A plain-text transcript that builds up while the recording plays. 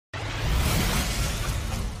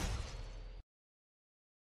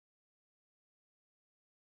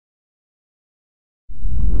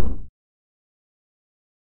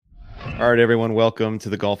All right, everyone, welcome to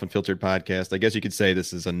the Golf Unfiltered podcast. I guess you could say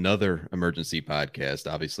this is another emergency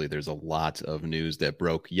podcast. Obviously, there's a lot of news that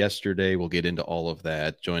broke yesterday. We'll get into all of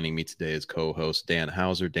that. Joining me today is co-host Dan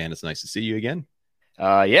Hauser. Dan, it's nice to see you again.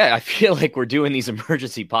 Yeah, I feel like we're doing these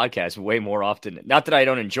emergency podcasts way more often. Not that I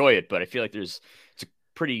don't enjoy it, but I feel like it's a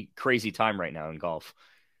pretty crazy time right now in golf.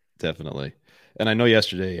 Definitely. And I know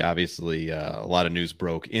yesterday, obviously, a lot of news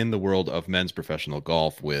broke in the world of men's professional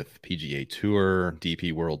golf with PGA Tour,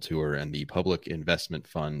 DP World Tour, and the Public Investment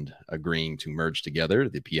Fund agreeing to merge together.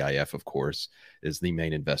 The PIF, of course, is the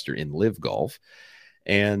main investor in LIV Golf.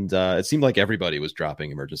 And it seemed like everybody was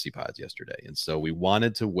dropping emergency pods yesterday. And so we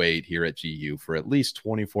wanted to wait here at GU for at least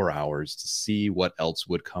 24 hours to see what else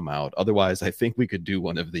would come out. Otherwise, I think we could do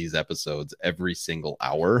one of these episodes every single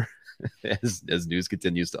hour as news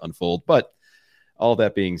continues to unfold. But all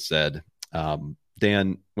that being said,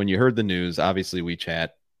 Dan, when you heard the news, obviously we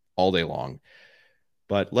chat all day long,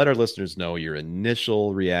 but let our listeners know your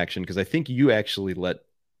initial reaction, because I think you actually let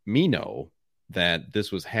me know that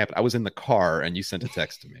this was happening. I was in the car and you sent a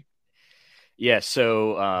text to me. Yeah,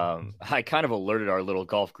 so I kind of alerted our little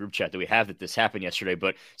golf group chat that we have that this happened yesterday.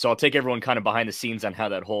 But so I'll take everyone kind of behind the scenes on how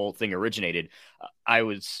that whole thing originated. I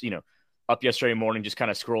was, up yesterday morning, just kind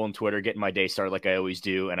of scrolling Twitter, getting my day started like I always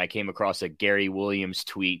do. And I came across a Gary Williams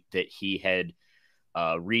tweet that he had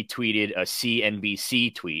retweeted a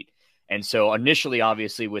CNBC tweet. And so initially,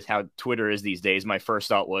 obviously, with how Twitter is these days, my first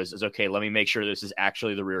thought was okay, let me make sure this is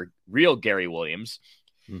actually the real Gary Williams.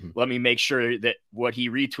 Mm-hmm. Let me make sure that what he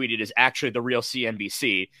retweeted is actually the real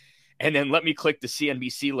CNBC. And then let me click the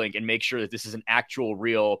CNBC link and make sure that this is an actual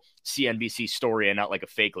real CNBC story and not like a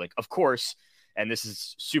fake link. Of course, and this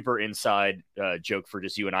is super inside joke for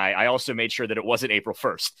just you and I also made sure that it wasn't April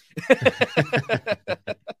 1st.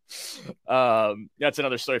 That's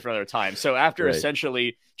another story for another time. So after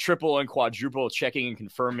essentially triple and quadruple checking and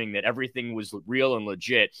confirming that everything was real and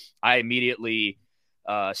legit, I immediately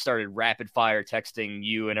started rapid fire texting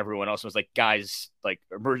you and everyone else. I was like, guys, like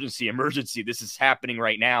emergency, this is happening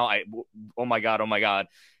right now. Oh my God.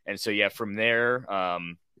 And so, yeah, from there,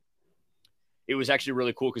 it was actually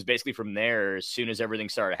really cool because basically from there, as soon as everything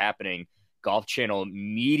started happening, Golf Channel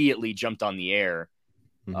immediately jumped on the air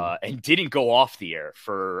and didn't go off the air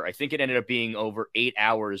for, I think it ended up being over 8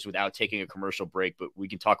 hours without taking a commercial break. But we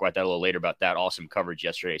can talk about that a little later about that awesome coverage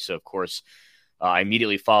yesterday. So, of course, I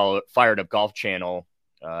immediately fired up Golf Channel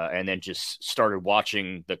and then just started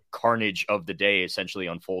watching the carnage of the day essentially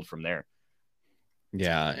unfold from there.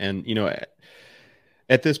 Yeah. And,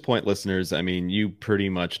 at this point, listeners, I mean, you pretty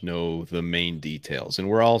much know the main details, and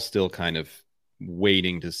we're all still kind of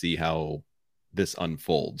waiting to see how this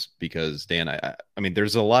unfolds because, Dan, I mean,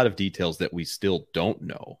 there's a lot of details that we still don't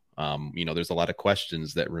know. There's a lot of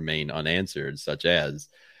questions that remain unanswered, such as,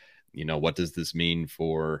 what does this mean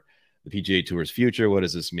for the PGA Tour's future? What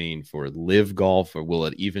does this mean for LIV Golf, or will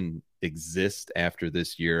it even exist after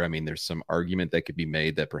this year? I mean, there's some argument that could be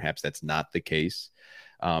made that perhaps that's not the case,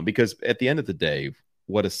 because at the end of the day,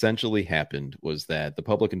 what essentially happened was that the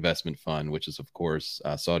Public Investment Fund, which is, of course,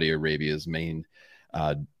 Saudi Arabia's main,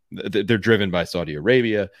 they're driven by Saudi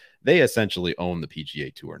Arabia. They essentially own the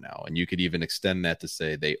PGA Tour now. And you could even extend that to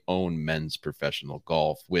say they own men's professional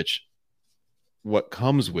golf, which what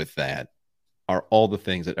comes with that are all the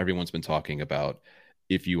things that everyone's been talking about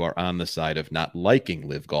if you are on the side of not liking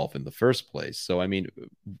LIV Golf in the first place. So, I mean,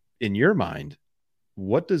 in your mind,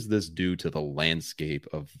 what does this do to the landscape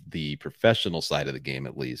of the professional side of the game,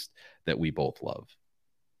 at least, that we both love?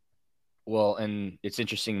 Well, and it's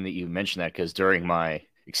interesting that you mentioned that because during my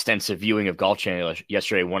extensive viewing of Golf Channel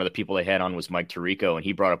yesterday, one of the people they had on was Mike Tirico, and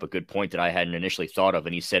he brought up a good point that I hadn't initially thought of.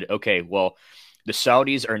 And he said, okay, well, the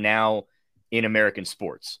Saudis are now in American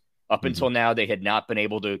sports. Up until now, they had not been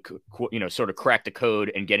able to, sort of crack the code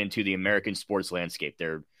and get into the American sports landscape.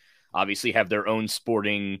 They're obviously have their own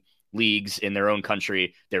sporting leagues in their own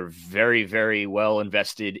country. They're very, very well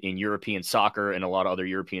invested in European soccer and a lot of other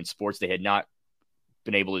European sports. They had not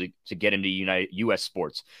been able to get into U.S.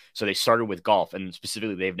 sports. So they started with golf, and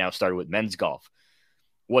specifically they've now started with men's golf.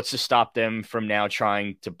 What's to stop them from now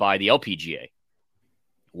trying to buy the LPGA?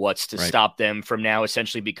 What's to stop them from now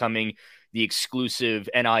essentially becoming the exclusive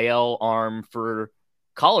NIL arm for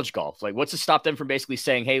college golf? Like, what's to stop them from basically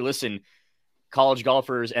saying, hey, listen, college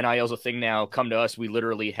golfers, NIL is a thing now. Come to us. We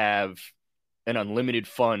literally have an unlimited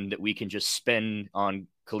fund that we can just spend on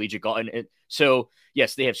collegiate golf. And so,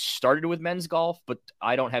 yes, they have started with men's golf, but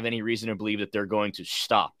I don't have any reason to believe that they're going to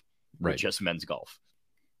stop with just men's golf.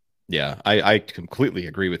 Yeah, I completely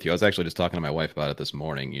agree with you. I was actually just talking to my wife about it this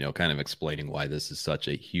morning, kind of explaining why this is such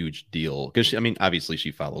a huge deal. Because, I mean, obviously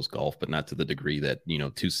she follows golf, but not to the degree that,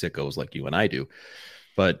 two sickos like you and I do.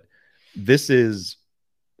 But this is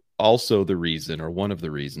also the reason, or one of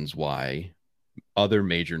the reasons, why other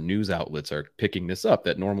major news outlets are picking this up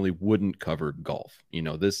that normally wouldn't cover golf.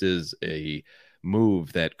 This is a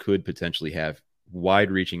move that could potentially have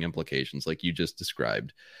wide reaching implications, like you just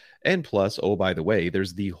described. And plus, oh, by the way,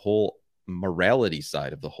 there's the whole morality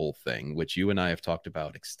side of the whole thing, which you and I have talked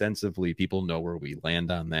about extensively. People know where we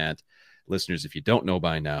land on that. Listeners, if you don't know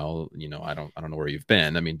by now, I don't know where you've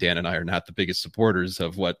been. I mean, Dan and I are not the biggest supporters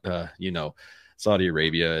of what Saudi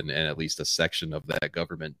Arabia and at least a section of that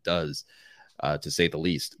government does, to say the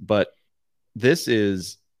least. But this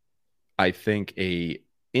is, I think, a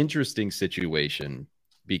interesting situation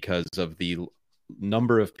because of the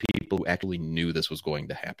number of people who actually knew this was going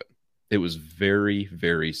to happen. It was very,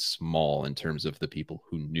 very small in terms of the people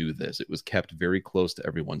who knew this. It was kept very close to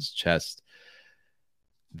everyone's chest.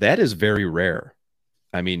 That is very rare.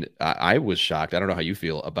 I mean, I was shocked. I don't know how you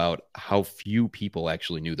feel about how few people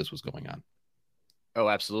actually knew this was going on. Oh,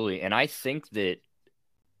 absolutely. And I think that,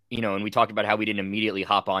 and we talked about how we didn't immediately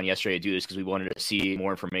hop on yesterday to do this because we wanted to see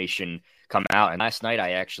more information come out. And last night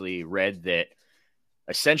I actually read that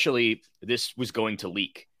essentially this was going to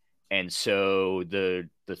leak. And so the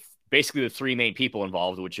basically the three main people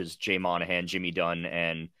involved, which is Jay Monahan, Jimmy Dunn,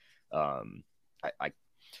 and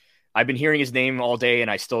I've been hearing his name all day and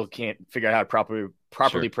I still can't figure out how to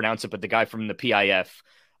properly Sure. pronounce it, but the guy from the PIF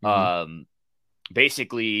Mm-hmm.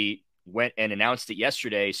 basically went and announced it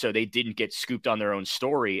yesterday so they didn't get scooped on their own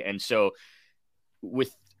story. And so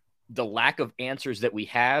with the lack of answers that we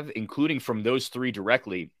have, including from those three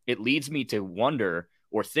directly, it leads me to wonder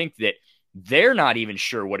or think that they're not even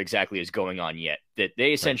sure what exactly is going on yet, that they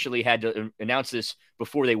Right. essentially had to announce this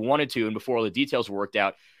before they wanted to and before all the details were worked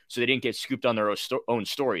out so they didn't get scooped on their own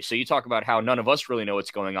story. So you talk about how none of us really know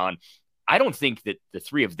what's going on. I don't think that the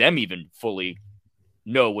three of them even fully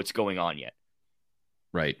know what's going on yet.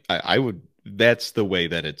 Right. I would, that's the way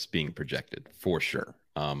that it's being projected for sure.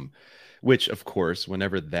 Which, of course,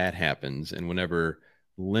 whenever that happens and whenever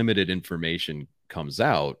limited information comes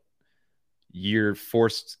out, you're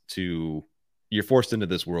forced to, you're forced into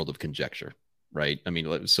this world of conjecture, right? I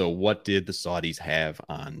mean, so what did the Saudis have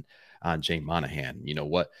on Jay Monahan?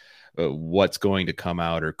 What's going to come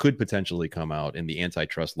out or could potentially come out in the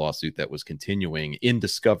antitrust lawsuit that was continuing in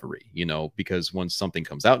discovery, because once something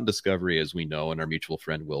comes out in discovery, as we know, and our mutual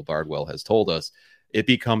friend Will Bardwell has told us, it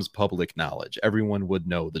becomes public knowledge. Everyone would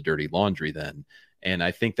know the dirty laundry then. And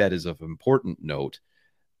I think that is of important note,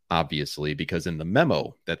 obviously, because in the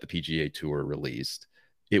memo that the PGA Tour released,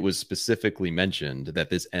 it was specifically mentioned that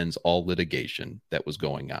this ends all litigation that was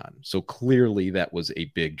going on. So clearly, that was a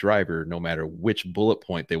big driver, no matter which bullet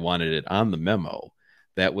point they wanted it on the memo.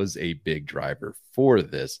 That was a big driver for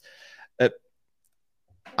this. Uh,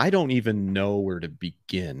 I don't even know where to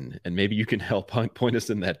begin. And maybe you can help point us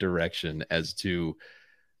in that direction as to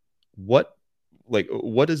what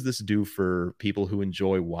what does this do for people who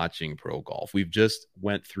enjoy watching pro golf? We've just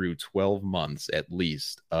went through 12 months at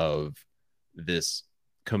least of this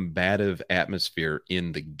combative atmosphere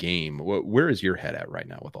in the game. Where is your head at right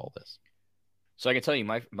now with all this? So I can tell you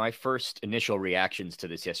my first initial reactions to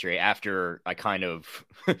this yesterday after I kind of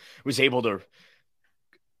was able to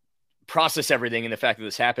process everything and the fact that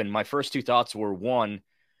this happened. My first two thoughts were one,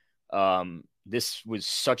 this was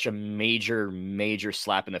such a major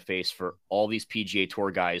slap in the face for all these PGA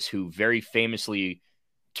Tour guys who very famously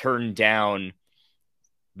turned down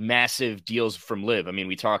massive deals from LIV. I mean,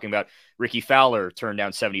 we talking about Ricky Fowler turned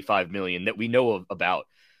down 75 million that we know about.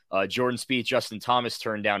 Jordan Spieth, Justin Thomas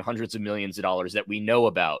turned down hundreds of millions of dollars that we know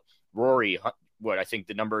about. Rory, what I think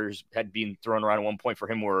the numbers had been thrown around at one point for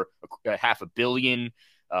him were half a billion.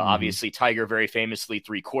 Mm-hmm. Obviously, Tiger very famously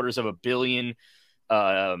 $750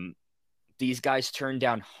 million. These guys turned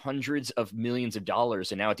down hundreds of millions of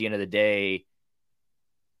dollars, and now at the end of the day,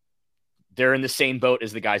 they're in the same boat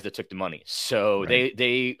as the guys that took the money. So Right.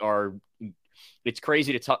 they are. It's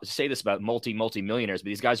crazy to say this about multi-millionaires, but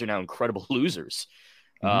these guys are now incredible losers.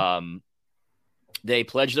 Mm-hmm. They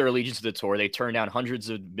pledged their allegiance to the tour. They turned down hundreds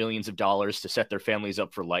of millions of dollars to set their families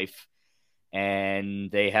up for life. And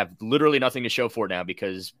they have literally nothing to show for it now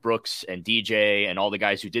because Brooks and DJ and all the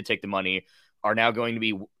guys who did take the money are now going to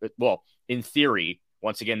be, well, in theory,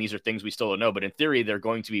 once again, these are things we still don't know, but in theory, they're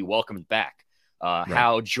going to be welcomed back. Right.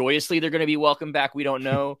 How joyously they're going to be welcomed back, we don't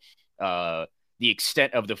know. The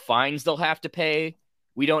extent of the fines they'll have to pay,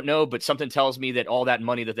 we don't know, but something tells me that all that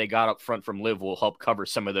money that they got up front from LIV will help cover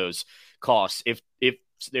some of those costs if the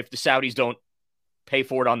Saudis don't pay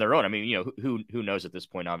for it on their own. I mean, who knows at this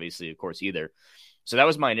point, obviously, of course, either. So that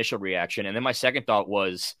was my initial reaction. And then my second thought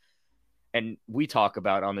was, and we talk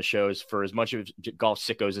about on the shows, for as much of golf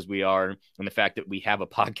sickos as we are, and the fact that we have a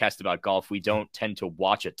podcast about golf, we don't tend to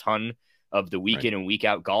watch a ton of the week in and week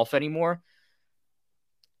out golf anymore.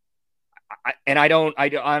 I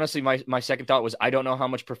honestly, my second thought was, I don't know how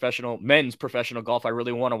much men's professional golf I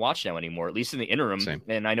really want to watch now anymore, at least in the interim. Same.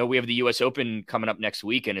 And I know we have the US Open coming up next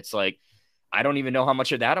week, and it's like, I don't even know how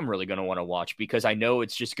much of that I'm really going to want to watch, because I know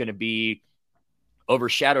it's just going to be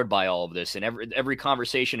overshadowed by all of this, and every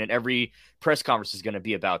conversation and every press conference is going to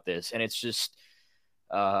be about this. And it's just,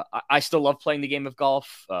 I still love playing the game of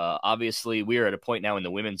golf. Obviously, we are at a point now in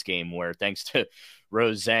the women's game where, thanks to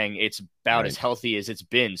Rose Zhang, it's about as healthy as it's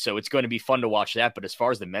been. So it's going to be fun to watch that. But as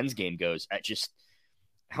far as the men's game goes,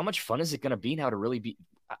 how much fun is it going to be now to really be?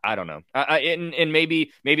 I don't know. And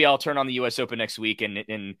maybe I'll turn on the U.S. Open next week, and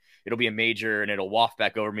it'll be a major, and it'll waft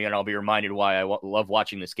back over me, and I'll be reminded why I love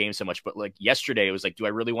watching this game so much. But like yesterday, it was like, do I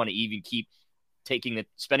really want to even keep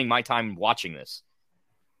spending my time watching this?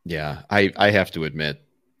 Yeah, I have to admit,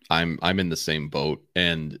 I'm in the same boat,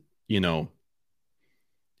 and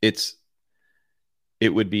it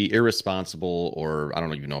would be irresponsible, or I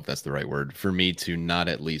don't even know if that's the right word, for me to not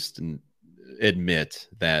at least admit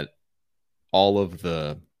that all of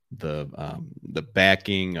the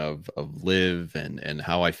backing of LIV and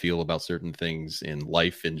how I feel about certain things in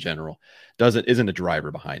life in general isn't a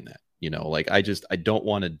driver behind that. Like I don't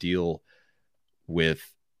want to deal with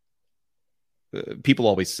people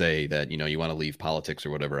always say that, you want to leave politics or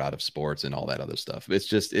whatever out of sports and all that other stuff.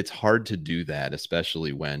 It's hard to do that,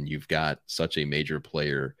 especially when you've got such a major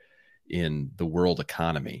player in the world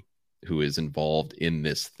economy who is involved in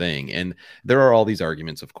this thing. And there are all these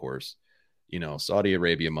arguments, of course. Saudi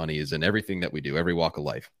Arabia money is in everything that we do, every walk of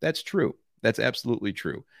life. That's true. That's absolutely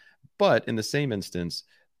true. But in the same instance,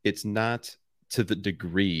 it's not to the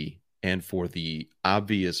degree and for the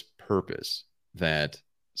obvious purpose that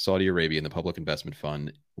Saudi Arabia and the Public Investment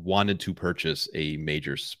Fund wanted to purchase a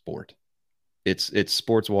major sport. It's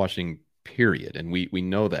sports washing, period. And we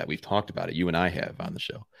know that. We've talked about it. You and I have on the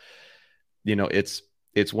show.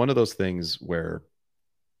 It's one of those things where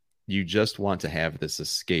you just want to have this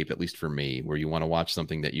escape, at least for me, where you want to watch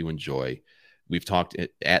something that you enjoy. We've talked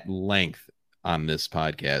at length on this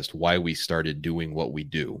podcast why we started doing what we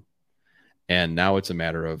do. And now it's a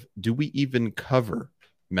matter of, do we even cover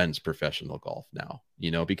men's professional golf now?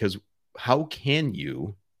 Because how can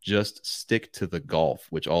you just stick to the golf,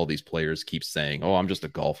 which all these players keep saying, oh, I'm just a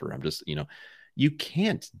golfer, I'm just, you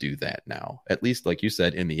can't do that now, at least like you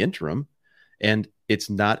said, in the interim. And it's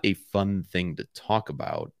not a fun thing to talk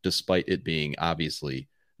about, despite it being obviously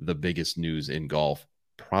the biggest news in golf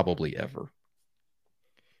probably ever.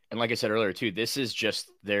 And like I said earlier too, this is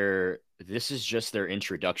just their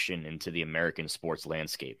introduction into the American sports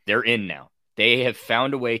landscape. They're in now. They have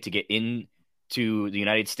found a way to get into the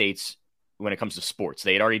United States when it comes to sports.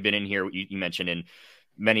 They had already been in here, you mentioned, in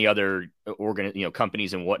many other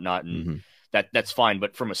companies and whatnot, and that's fine.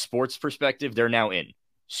 But from a sports perspective, they're now in.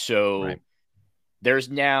 So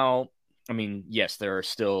there's now, I mean, yes, there are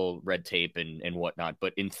still red tape and whatnot,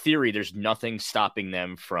 but in theory, there's nothing stopping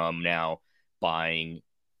them from now buying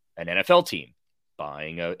an NFL team,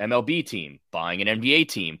 buying a MLB team, buying an NBA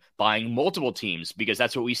team, buying multiple teams, because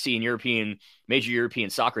that's what we see in major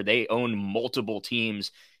European soccer. They own multiple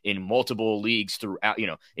teams in multiple leagues throughout,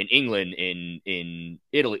 in England, in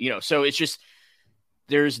Italy, so it's just,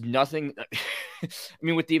 there's nothing. I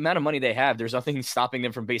mean, with the amount of money they have, there's nothing stopping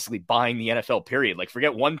them from basically buying the NFL, period. Like,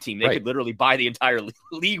 forget one team. They could literally buy the entire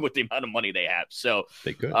league with the amount of money they have. So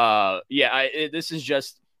they could. This is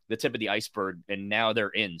just the tip of the iceberg, and now they're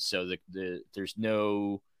in. So there's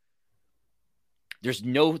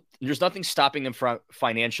nothing stopping them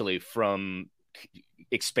financially from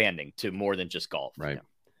expanding to more than just golf. Right.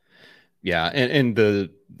 Yeah, and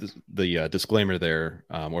the disclaimer there,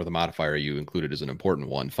 or the modifier you included, is an important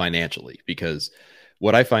one financially, because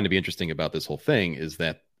what I find to be interesting about this whole thing is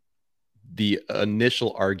that the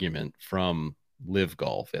initial argument from LIV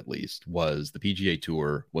Golf, at least, was the PGA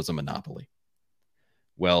Tour was a monopoly.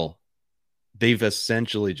 Well, they've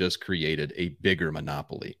essentially just created a bigger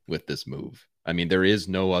monopoly with this move. I mean, there is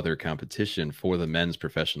no other competition for the men's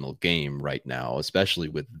professional game right now, especially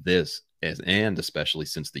with this, and especially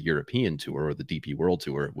since the European Tour, or the DP World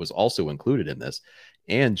Tour, was also included in this.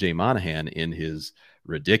 And Jay Monahan, in his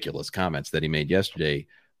ridiculous comments that he made yesterday,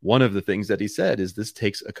 one of the things that he said is this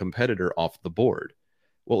takes a competitor off the board.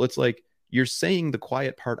 Well, it's like, you're saying the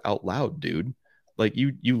quiet part out loud, dude. Like,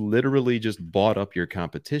 you literally just bought up your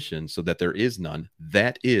competition so that there is none.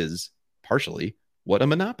 That is partially what a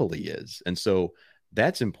monopoly is. And so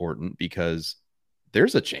That's important because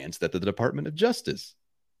there's a chance that the Department of Justice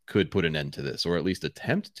could put an end to this, or at least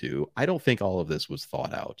attempt to. I don't think all of this was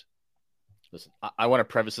thought out. Listen, I want to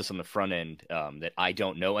preface this on the front end that I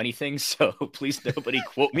don't know anything, so please nobody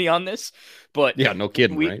quote me on this. But Yeah, no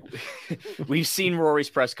kidding, we right? we've seen Rory's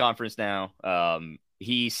press conference now.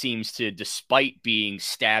 He seems to, despite being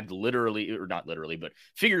stabbed literally, or not literally, but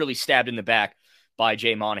figuratively stabbed in the back by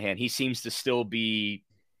Jay Monahan, he seems to still be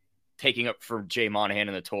taking up for Jay Monahan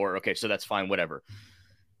in the tour. Okay, so that's fine, whatever.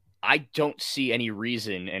 I don't see any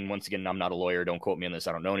reason, and once again, I'm not a lawyer. Don't quote me on this.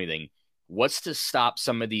 I don't know anything. What's to stop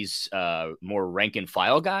some of these more rank and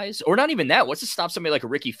file guys, or not even that? What's to stop somebody like a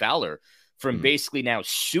Ricky Fowler from basically now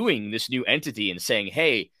suing this new entity and saying,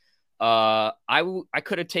 "Hey, I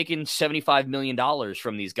could have taken $75 million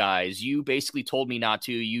from these guys. You basically told me not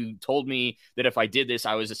to. You told me that if I did this,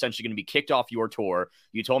 I was essentially going to be kicked off your tour.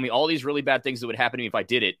 You told me all these really bad things that would happen to me if I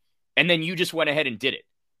did it, and then you just went ahead and did it."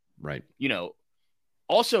 Right. You know,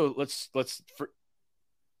 also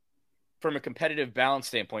from a competitive balance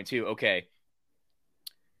standpoint too. Okay,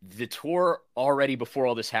 the tour already before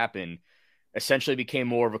all this happened essentially became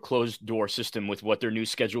more of a closed door system with what their new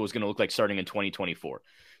schedule was going to look like starting in 2024.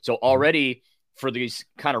 So already for these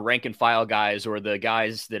kind of rank and file guys, or the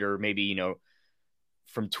guys that are maybe, you know,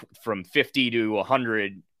 from 50 to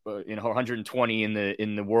 100, 120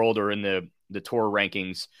 in the world, or in the tour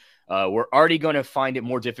rankings, we're already going to find it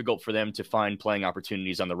more difficult for them to find playing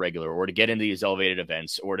opportunities on the regular, or to get into these elevated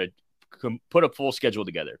events, or to put a full schedule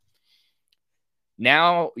together.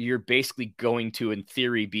 Now you're basically going to, in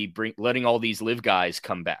theory, be letting all these LIV guys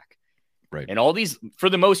come back. Right. And all these, for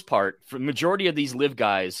the most part, for the majority of these LIV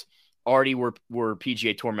guys already were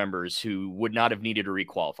PGA Tour members who would not have needed to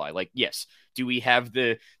requalify. Like, yes, do we have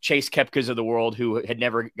the Chase Koepkas of the world who had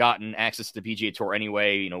never gotten access to the PGA Tour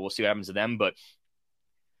anyway? You know, we'll see what happens to them. But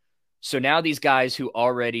so now these guys who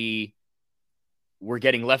already were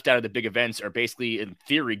getting left out of the big events are basically, in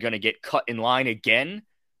theory, going to get cut in line again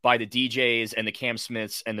by the DJs and the Cam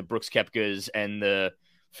Smiths and the Brooks Koepkas and the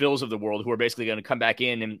Phils of the world, who are basically going to come back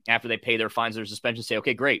in, and after they pay their fines or suspension, say,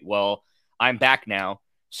 okay, great. Well, I'm back now,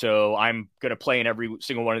 so I'm going to play in every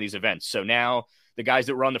single one of these events. So now the guys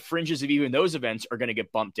that were on the fringes of even those events are going to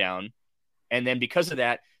get bumped down. And then because of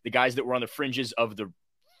that, the guys that were on the fringes of the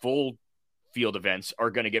full field events are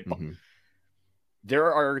going to get bumped.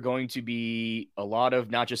 There are going to be a lot of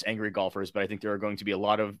not just angry golfers, but I think there are going to be a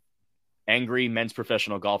lot of angry men's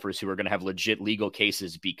professional golfers who are going to have legit legal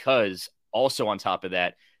cases, because also on top of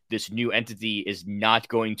that, this new entity is not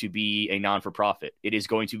going to be a non-for-profit. It is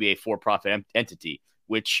going to be a for-profit entity,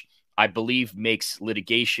 which I believe makes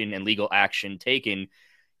litigation and legal action taken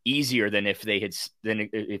easier than if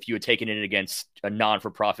you had taken it against a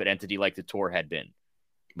non-for-profit entity like the tour had been.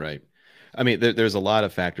 Right. I mean, there's a lot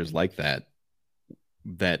of factors like that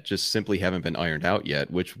just simply haven't been ironed out yet,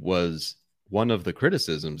 which was one of the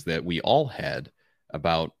criticisms that we all had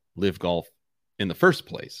about LIV Golf in the first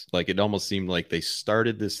place. Like, it almost seemed like they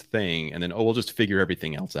started this thing and then, we'll just figure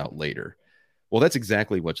everything else out later. Well, that's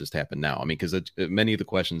exactly what just happened now. I mean, because many of the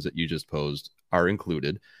questions that you just posed are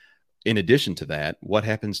included. In addition to that, what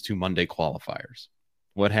happens to Monday qualifiers?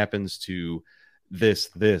 What happens to this,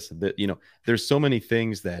 you know, there's so many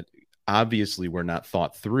things that obviously were not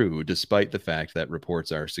thought through, despite the fact that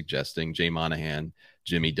reports are suggesting Jay Monahan,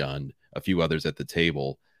 Jimmy Dunn, a few others at the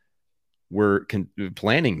table were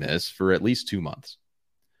planning this for at least 2 months,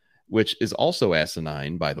 which is also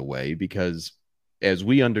asinine, by the way, because as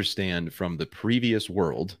we understand from the previous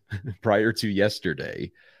world prior to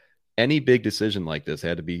yesterday, any big decision like this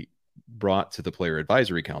had to be brought to the Player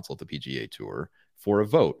Advisory Council at the PGA Tour for a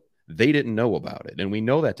vote. They didn't know about it. And we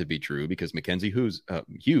know that to be true because Mackenzie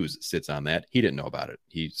Hughes sits on that. He didn't know about it.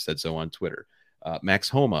 He said so on Twitter. Max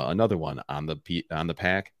Homa, another one on the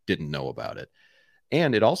pack, didn't know about it.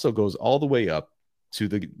 And it also goes all the way up to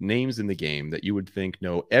the names in the game that you would think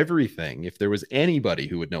know everything. If there was anybody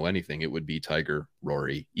who would know anything, it would be Tiger,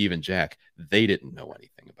 Rory, even Jack. They didn't know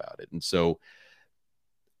anything about it. And so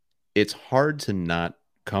it's hard to not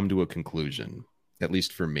come to a conclusion, at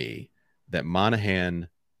least for me, that Monahan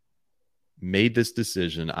made this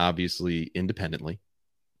decision, obviously independently,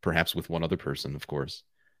 perhaps with one other person, of course,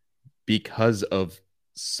 because of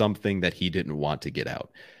something that he didn't want to get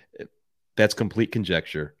out. That's complete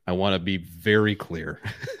conjecture. I want to be very clear,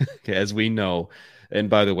 as we know. And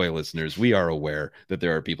by the way, listeners, we are aware that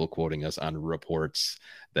there are people quoting us on reports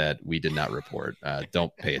that we did not report.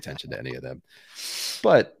 Don't pay attention to any of them.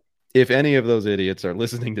 But if any of those idiots are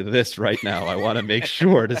listening to this right now, I want to make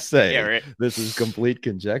sure to say this is complete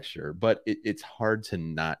conjecture. But it's hard to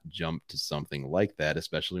not jump to something like that,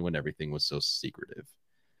 especially when everything was so secretive.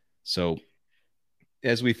 So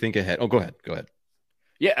as we think ahead, oh, go ahead. Go ahead.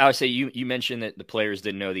 Yeah, I would say you mentioned that the players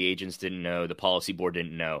didn't know, the agents didn't know, the policy board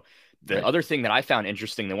didn't know. The Right. other thing that I found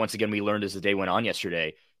interesting that once again we learned as the day went on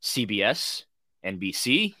yesterday, CBS,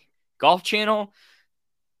 NBC, Golf Channel,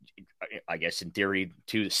 I guess in theory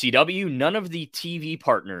to the CW, none of the TV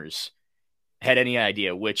partners had any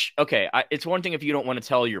idea. Which okay, it's one thing if you don't want to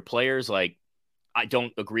tell your players like I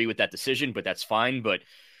don't agree with that decision, but that's fine. But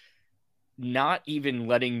not even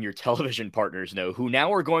letting your television partners know, who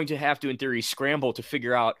now are going to have to, in theory, scramble to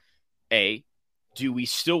figure out A, do we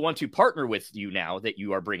still want to partner with you now that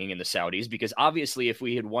you are bringing in the Saudis? Because obviously, if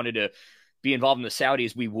we had wanted to be involved in the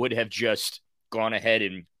Saudis, we would have just gone ahead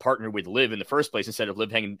and partnered with LIV in the first place instead of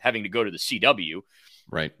LIV having to go to the CW.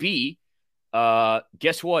 Right. B,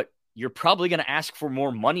 guess what? You're probably going to ask for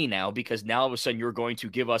more money now because now all of a sudden you're going to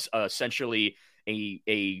give us essentially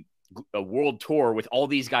a world tour with all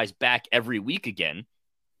these guys back every week again.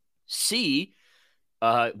 C,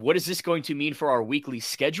 what is this going to mean for our weekly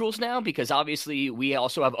schedules now? Because obviously we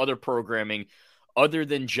also have other programming other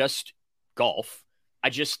than just golf.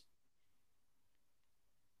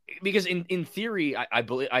 Because in theory, I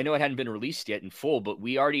believe I know it hadn't been released yet in full, but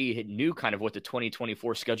we already knew kind of what the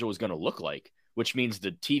 2024 schedule was going to look like, which means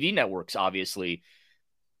the TV networks obviously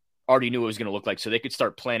already knew what it was going to look like, so they could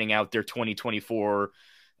start planning out their 2024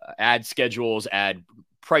 ad schedules, ad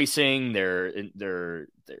pricing, their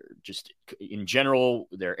just in general,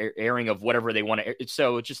 their airing of whatever they want to.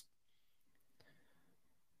 So it just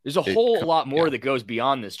there's a whole lot more Yeah. that goes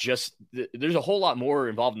beyond this. There's a whole lot more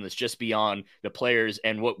involved in this just beyond the players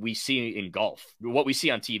and what we see in golf, what we see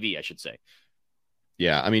on TV, I should say.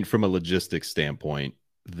 Yeah. I mean, from a logistics standpoint,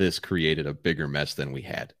 this created a bigger mess than we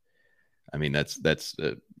had. I mean, that's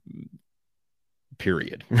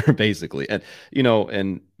period, basically. And,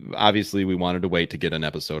 and obviously we wanted to wait to get an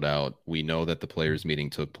episode out. We know that the players meeting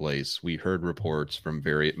took place. We heard reports from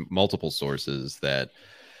multiple sources that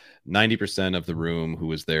 90% of the room who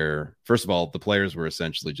was there, first of all, the players were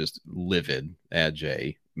essentially just livid at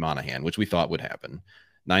Jay Monahan, which we thought would happen.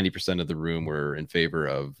 90% of the room were in favor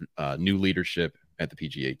of new leadership at the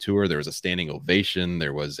PGA Tour. There was a standing ovation.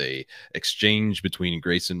 There was a exchange between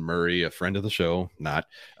Grayson Murray, a friend of the show, not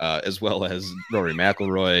as well as Rory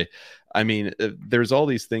McIlroy. I mean, there's all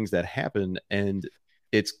these things that happen, and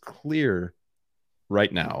it's clear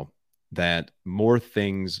right now that more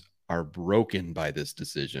things are broken by this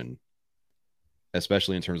decision,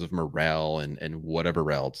 especially in terms of morale and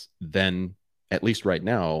whatever else, than at least right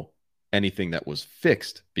now anything that was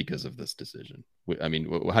fixed because of this decision. I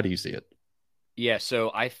mean, how do you see it? Yeah,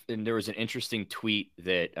 so and there was an interesting tweet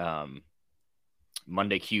that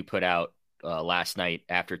Monday Q put out last night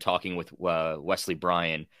after talking with Wesley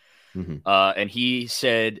Bryan, and he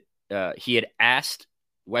said he had asked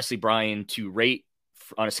Wesley Bryan to rate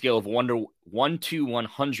on a scale of 1 to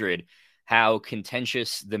 100 how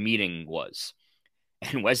contentious the meeting was.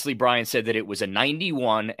 And Wesley Bryan said that it was a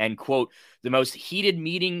 91 and, quote, the most heated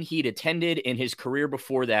meeting he'd attended in his career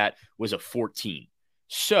before that was a 14.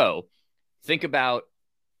 So think about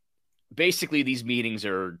basically these meetings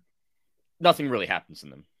are nothing really happens in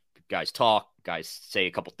them. Guys talk, guys say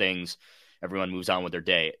a couple things, everyone moves on with their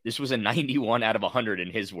day. This was a 91 out of 100 in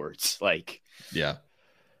his words. Like, yeah.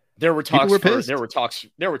 There were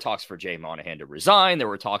talks for Jay Monahan to resign. There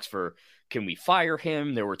were talks for can we fire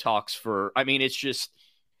him? There were talks for I mean, it's just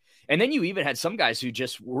and then you even had some guys who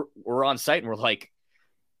just were on site and were like,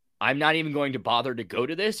 I'm not even going to bother to go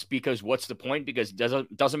to this because what's the point? Because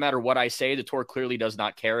it doesn't matter what I say. The tour clearly does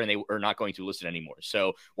not care and they are not going to listen anymore.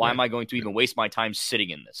 So why am I going to even waste my time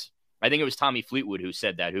sitting in this? I think it was Tommy Fleetwood who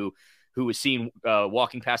said that, who was seen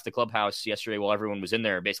walking past the clubhouse yesterday while everyone was in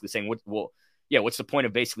there, basically saying, what's the point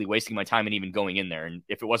of basically wasting my time and even going in there? And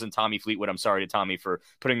if it wasn't Tommy Fleetwood, I'm sorry to Tommy for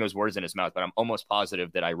putting those words in his mouth, but I'm almost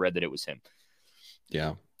positive that I read that it was him.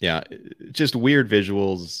 Yeah. Yeah. Just weird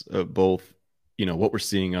visuals of both, what we're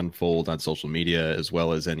seeing unfold on social media, as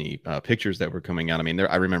well as any pictures that were coming out. I mean,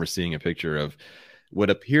 I remember seeing a picture of what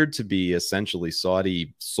appeared to be essentially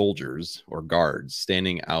Saudi soldiers or guards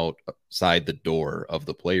standing outside the door of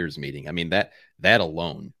the players meeting. I mean, that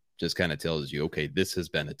alone just kind of tells you, okay, this has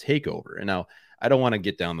been a takeover. And now I don't want to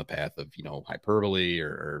get down the path of, hyperbole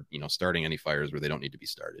or starting any fires where they don't need to be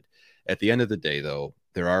started. At the end of the day, though,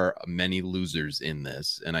 there are many losers in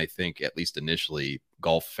this. And I think at least initially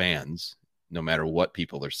golf fans, no matter what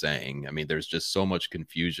people are saying, I mean, there's just so much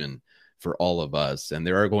confusion for all of us. And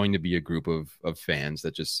there are going to be a group of fans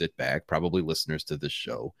that just sit back, probably listeners to this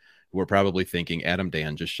show, who are probably thinking, Adam,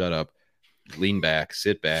 Dan, just shut up, lean back,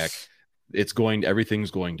 sit back.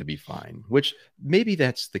 Everything's going to be fine, which maybe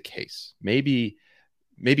that's the case. Maybe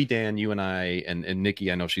maybe Dan, you and I, and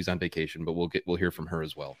Nikki, I know she's on vacation, but we'll hear from her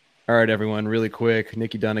as well. All right, everyone, really quick.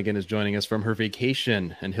 Nikki Dunnigan is joining us from her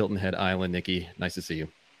vacation in Hilton Head Island. Nikki, nice to see you.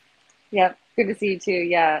 Yep, good to see you too.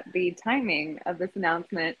 Yeah, the timing of this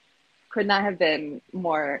announcement could not have been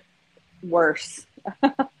more worse.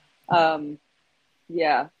 um,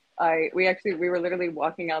 yeah, we were literally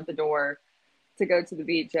walking out the door to go to the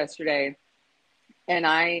beach yesterday, and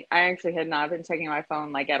I actually had not been checking my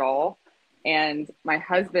phone like at all. And my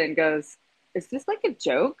husband goes, "Is this like a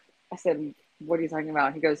joke?" I said, "What are you talking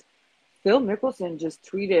about?" He goes, "Phil Mickelson just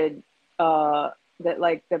tweeted that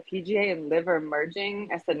like the PGA and LIV are merging."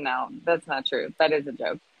 I said, "No, that's not true. That is a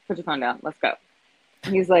joke. Put your phone down. Let's go."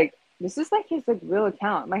 And he's like, "This is like his like real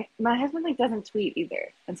account." My husband like doesn't tweet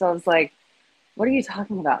either, and so I was like, "What are you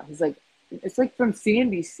talking about?" He's like, "It's like from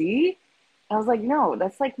CNBC." I was like, "No,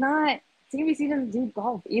 that's like not CNBC doesn't do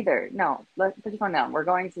golf either. No, put your phone down. We're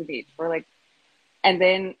going to the beach. We're like," and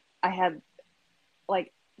then I had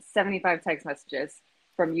like 75 text messages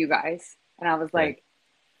from you guys, and I was Right. like,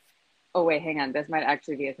 "Oh wait, hang on, this might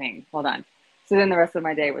actually be a thing. Hold on." So then the rest of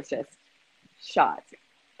my day was just shot,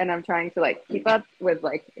 and I'm trying to like keep up with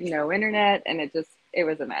like no internet, and it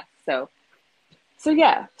was a mess. So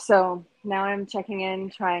yeah, so now I'm checking in,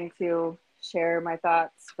 trying to share my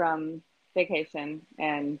thoughts from vacation,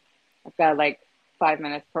 and I've got like 5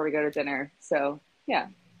 minutes before we go to dinner. So yeah,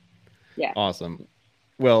 yeah. Awesome.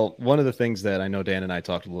 Well, one of the things that I know Dan and I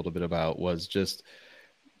talked a little bit about was just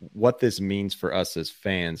what this means for us as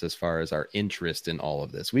fans as far as our interest in all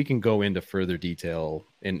of this. We can go into further detail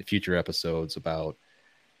in future episodes about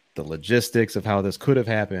the logistics of how this could have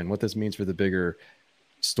happened, what this means for the bigger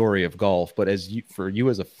story of golf. But for you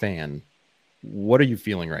as a fan, what are you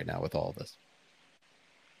feeling right now with all of this?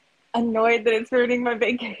 Annoyed that it's ruining my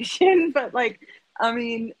vacation, but like, I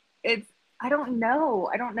mean, it's, I don't know.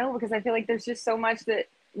 I don't know because I feel like there's just so much that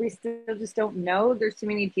we still just don't know. There's too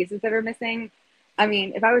many pieces that are missing. I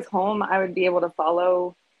mean, if I was home, I would be able to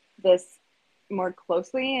follow this more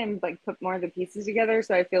closely and like put more of the pieces together.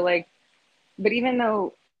 So I feel like, but even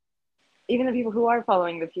the people who are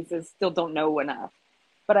following the pieces still don't know enough.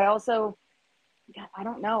 But I also, God, I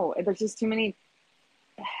don't know. There's just too many.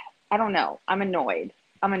 I don't know. I'm annoyed.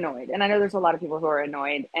 I'm annoyed. And I know there's a lot of people who are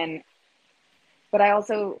annoyed. But I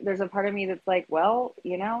also, there's a part of me that's like, well,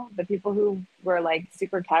 the people who were like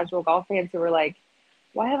super casual golf fans who were like,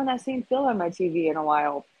 why haven't I seen Phil on my TV in a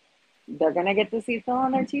while? They're going to get to see Phil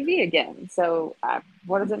on their TV again. So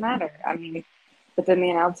what does it matter? I mean, but then the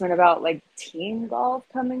announcement about like team golf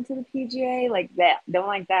coming to the PGA, like that, don't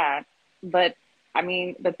like that. But I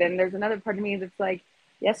mean, but then there's another part of me that's like,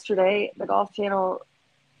 yesterday, the Golf Channel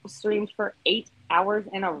streamed for 8 hours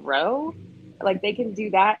in a row. Like they can do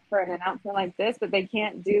that for an announcement like this, but they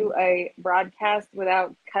can't do a broadcast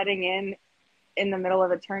without cutting in the middle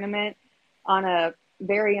of a tournament on a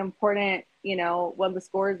very important, when the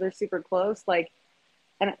scores are super close. Like,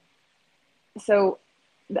 and so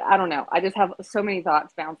I don't know. I just have so many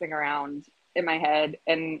thoughts bouncing around in my head.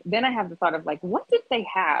 And then I have the thought of like, what did they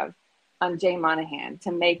have on Jay Monahan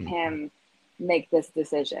to make Mm-hmm. him make this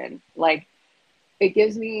decision? Like, it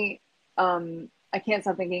gives me, I can't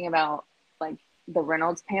stop thinking about like the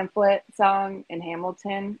Reynolds pamphlet song in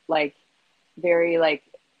Hamilton, like very like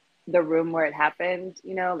the room where it happened,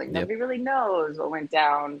 like Yep. nobody really knows what went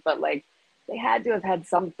down, but like they had to have had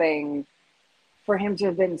something for him to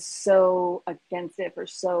have been so against it for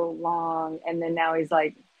so long. And then now he's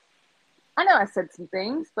like, I know I said some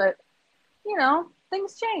things, but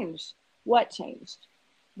things changed. What changed?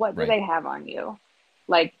 What do Right. they have on you?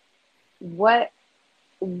 Like, what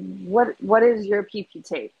what is your PP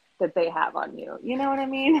tape that they have on you? You know what I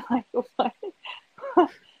mean? Like what?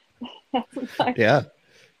 That's Yeah.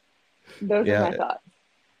 those are my Yeah. thoughts.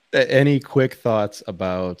 Any quick thoughts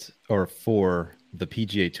about or for the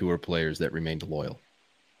PGA Tour players that remained loyal?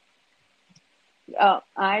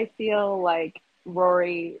 I feel like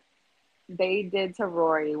they did to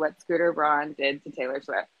Rory what Scooter Braun did to Taylor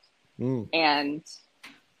Swift. Mm. And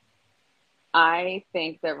I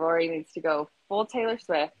think that Rory needs to go full Taylor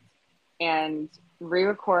Swift and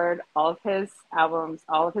re-record all of his albums,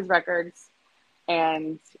 all of his records,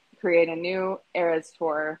 and create a new Eras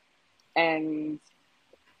tour. And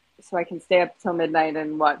so I can stay up till midnight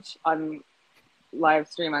and watch on live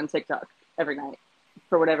stream on TikTok every night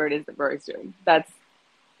for whatever it is that Rory's doing. That's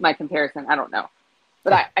my comparison. I don't know,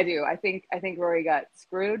 but I do. I think Rory got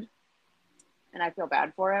screwed, and I feel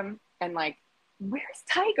bad for him. And like, where's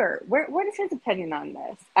Tiger? What is his opinion on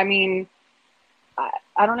this? I mean,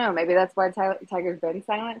 I don't know. Maybe that's why Tiger's been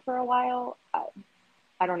silent for a while.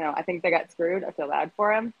 I don't know. I think they got screwed. I feel bad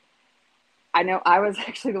for him. I know I was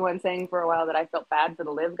actually the one saying for a while that I felt bad for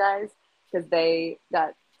the LIV guys because they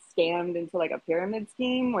got scammed into like a pyramid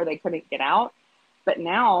scheme where they couldn't get out. But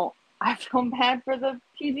now I feel bad for the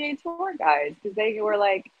PGA Tour guys because they were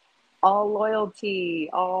like all loyalty,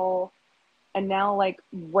 all, and now like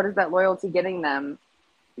what is that loyalty getting them?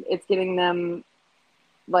 It's getting them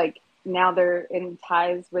like now they're in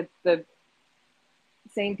ties with the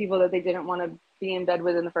same people that they didn't want to be in bed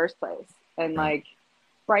with in the first place. And Right. like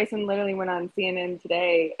Bryson literally went on CNN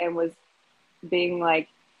today and was being like,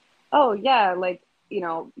 oh yeah, like, you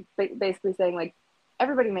know, basically saying like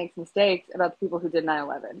everybody makes mistakes about the people who did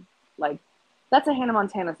 9/11. Like that's a Hannah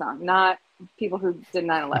Montana song, not people who did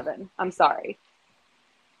 9/11. I'm sorry.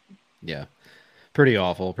 Yeah. Pretty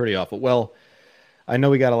awful. Pretty awful. Well, I know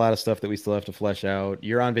we got a lot of stuff that we still have to flesh out.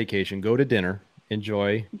 You're on vacation. Go to dinner.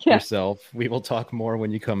 Enjoy Yeah. yourself. We will talk more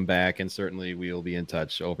when you come back, and certainly we'll be in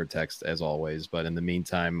touch over text as always. But in the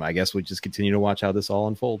meantime, I guess we just continue to watch how this all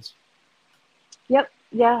unfolds. Yep.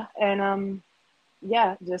 Yeah. And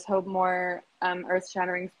yeah, just hope more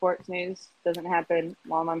earth-shattering sports news doesn't happen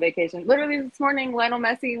while I'm on vacation. Literally this morning, Lionel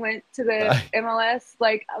Messi went to the MLS.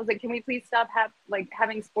 Like, I was like, can we please stop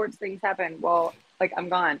having sports things happen while like I'm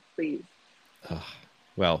gone, please?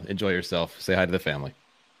 Well, enjoy yourself. Say hi to the family.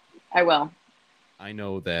 I will. I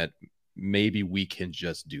know that maybe we can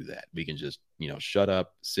just do that. We can just, shut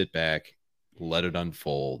up, sit back, let it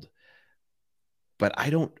unfold. But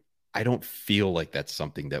I don't feel like that's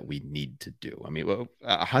something that we need to do. I mean,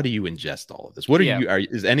 how do you ingest all of this? What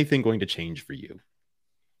is anything going to change for you?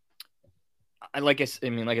 Like I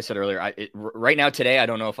said earlier, right now today, I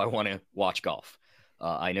don't know if I want to watch golf.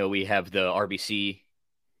 I know we have the RBC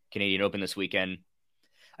Canadian Open this weekend.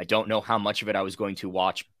 I don't know how much of it I was going to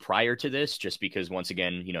watch prior to this, just because once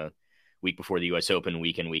again, week before the U.S. Open,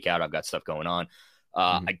 week in, week out, I've got stuff going on.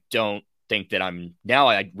 I don't think that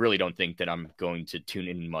I really don't think that I'm going to tune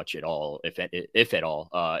in much at all, if at all.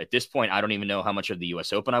 At this point, I don't even know how much of the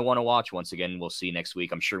U.S. Open I want to watch. Once again, we'll see next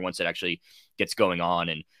week. I'm sure once it actually gets going on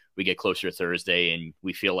and we get closer to Thursday and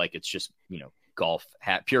we feel like it's just, golf,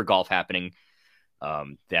 pure golf happening,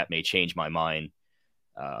 that may change my mind.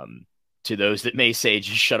 To those that may say,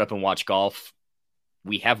 just shut up and watch golf.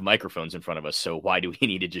 We have microphones in front of us, so why do we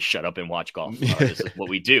need to just shut up and watch golf? This is what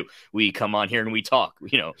we do. We come on here and we talk,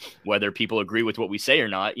 whether people agree with what we say or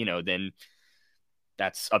not, then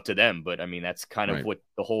that's up to them. But I mean, that's kind of what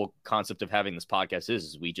the whole concept of having this podcast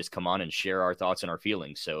is we just come on and share our thoughts and our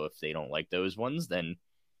feelings. So if they don't like those ones, then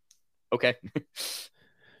okay.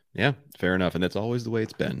 Yeah, fair enough. And that's always the way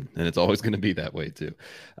it's been. And it's always going to be that way too.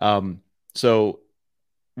 So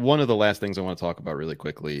one of the last things I want to talk about really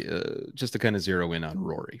quickly, just to kind of zero in on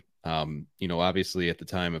Rory. Obviously at the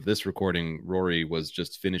time of this recording, Rory was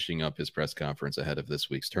just finishing up his press conference ahead of this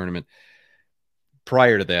week's tournament.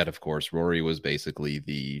 Prior to that, of course, Rory was basically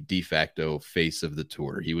the de facto face of the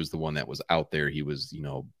tour. He was the one that was out there. He was,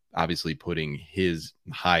 obviously putting his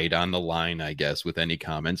hide on the line, I guess, with any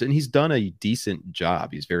comments. And he's done a decent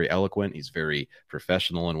job. He's very eloquent. He's very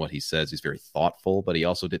professional in what he says. He's very thoughtful, but he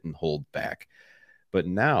also didn't hold back. But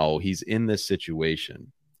now he's in this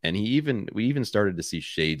situation, and we even started to see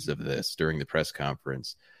shades of this during the press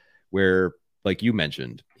conference where, like you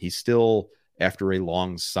mentioned, he's still, after a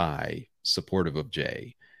long sigh, supportive of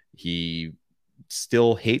Jay. He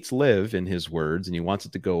still hates LIV in his words, and he wants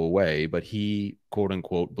it to go away, but he, quote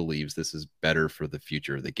unquote, believes this is better for the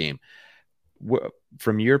future of the game.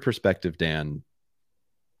 From your perspective, Dan,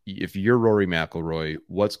 if you're Rory McIlroy,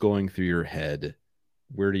 what's going through your head?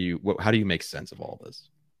 How do you make sense of all this?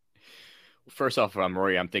 First off, if I'm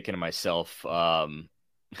Rory, I'm thinking to myself,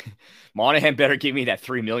 Monahan better give me that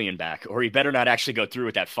 $3 million back, or he better not actually go through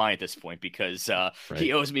with that fine at this point, because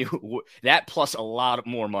he owes me that plus a lot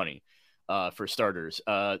more money. For starters,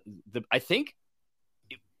 I think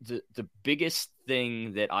the biggest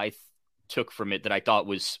thing that I took from it that I thought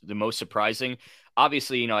was the most surprising,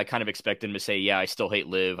 obviously, I kind of expected him to say, yeah, I still hate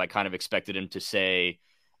LIV. I kind of expected him to say,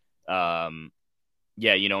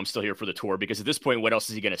 yeah, I'm still here for the tour, because at this point, what else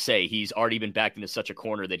is he going to say? He's already been backed into such a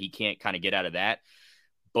corner that he can't kind of get out of that.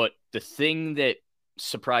 But the thing that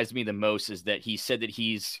surprised me the most is that he said that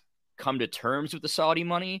he's come to terms with the Saudi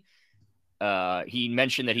money. He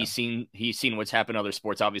mentioned that he's seen what's happened in other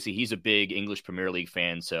sports. Obviously, he's a big English Premier League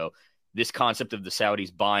fan, so this concept of the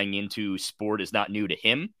Saudis buying into sport is not new to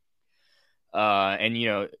him.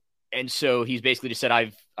 And so he's basically just said,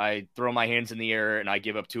 I throw my hands in the air and I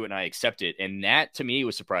give up to it and I accept it. And that to me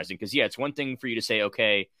was surprising, because it's one thing for you to say,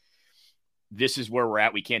 okay, this is where we're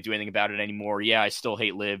at. We can't do anything about it anymore. Yeah, I still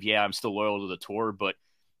hate LIV. Yeah, I'm still loyal to the tour, but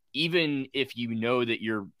even if you know that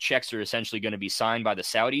your checks are essentially going to be signed by the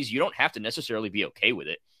Saudis, you don't have to necessarily be okay with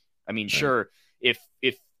it. I mean, Right. sure, if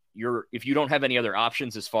you don't have any other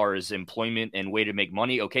options as far as employment and way to make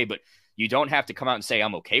money, okay, but you don't have to come out and say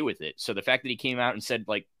I'm okay with it. So the fact that he came out and said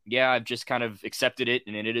like, yeah, I've just kind of accepted it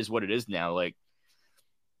and it is what it is now, like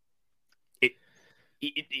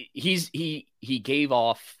he gave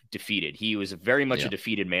off defeated. He was very much a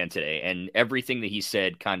defeated man today, and everything that he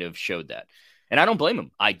said kind of showed that. And I don't blame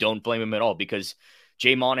him. I don't blame him at all, because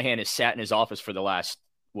Jay Monahan has sat in his office for the last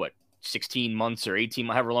 16 months or 18,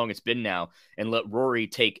 however long it's been now, and let Rory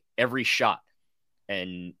take every shot.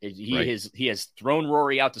 And he has thrown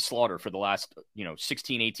Rory out to slaughter for the last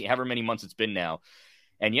 16, 18, however many months it's been now.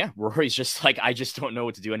 And yeah, Rory's just like, I just don't know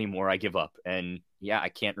what to do anymore. I give up. And yeah, I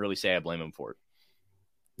can't really say I blame him for it.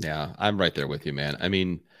 Yeah, I'm right there with you, man. I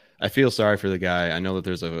mean, I feel sorry for the guy. I know that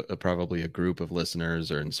there's probably a group of listeners,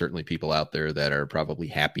 and certainly people out there that are probably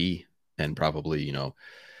happy, and probably,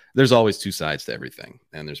 there's always two sides to everything.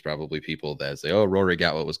 And there's probably people that say, oh, Rory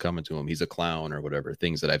got what was coming to him, he's a clown or whatever,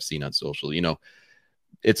 things that I've seen on social.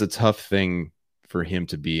 It's a tough thing for him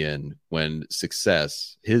to be in when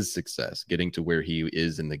his success, getting to where he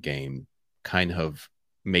is in the game, kind of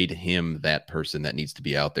made him that person that needs to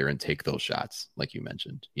be out there and take those shots, like you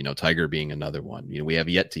mentioned. Tiger being another one. We have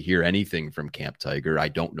yet to hear anything from Camp Tiger. I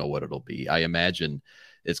don't know what it'll be. I imagine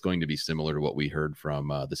it's going to be similar to what we heard from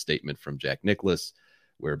the statement from Jack Nicklaus,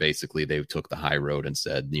 where basically they took the high road and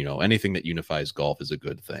said, anything that unifies golf is a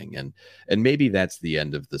good thing. And maybe that's the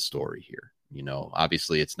end of the story here.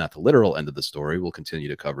 Obviously it's not the literal end of the story. We'll continue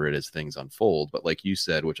to cover it as things unfold. But like you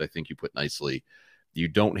said, which I think you put nicely, you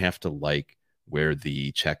don't have to like where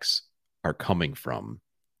the checks are coming from,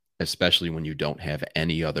 especially when you don't have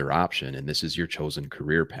any other option. And this is your chosen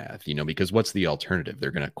career path, because what's the alternative?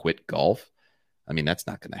 They're going to quit golf. I mean, that's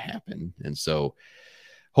not going to happen. And so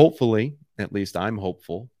hopefully, at least I'm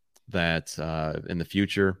hopeful that in the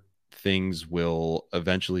future, things will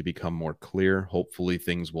eventually become more clear. Hopefully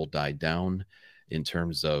things will die down in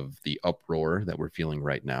terms of the uproar that we're feeling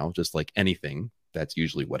right now. Just like anything, that's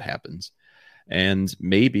usually what happens. And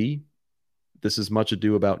maybe this is much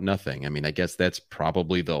ado about nothing. I mean, I guess that's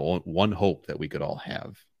probably the one hope that we could all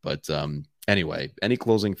have. But anyway, any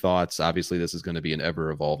closing thoughts? Obviously, this is going to be an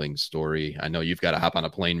ever-evolving story. I know you've got to hop on a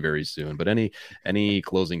plane very soon, but any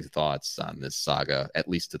closing thoughts on this saga, at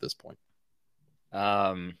least to this point?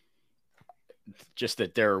 Just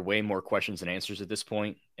that there are way more questions than answers at this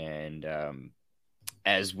point. And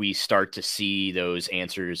as we start to see those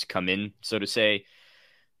answers come in, so to say,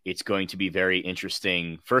 it's going to be very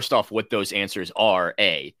interesting. First off, what those answers are,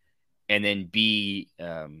 A, and then B,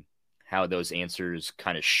 how those answers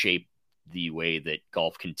kind of shape the way that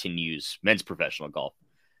golf continues, men's professional golf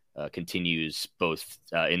continues both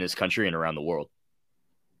in this country and around the world.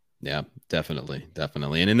 Yeah, definitely.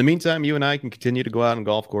 And in the meantime, you and I can continue to go out on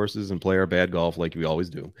golf courses and play our bad golf like we always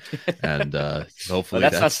do. And hopefully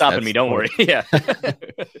that's not stopping me. Don't worry. Yeah.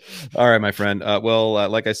 All right, my friend.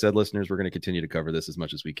 Like I said, listeners, we're going to continue to cover this as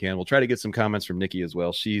much as we can. We'll try to get some comments from Nikki as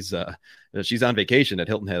well. She's on vacation at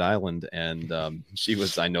Hilton Head Island, and she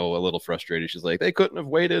was, I know, a little frustrated. She's like, they couldn't have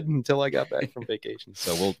waited until I got back from vacation.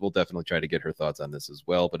 So we'll definitely try to get her thoughts on this as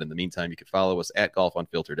well. But in the meantime, you can follow us at Golf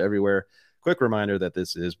Unfiltered everywhere. Quick reminder that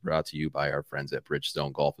this is brought to you by our friends at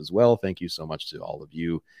Bridgestone Golf as well. Thank you so much to all of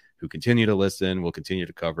you who continue to listen. We'll continue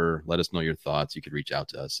to cover. Let us know your thoughts. You could reach out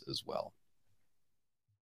to us as well.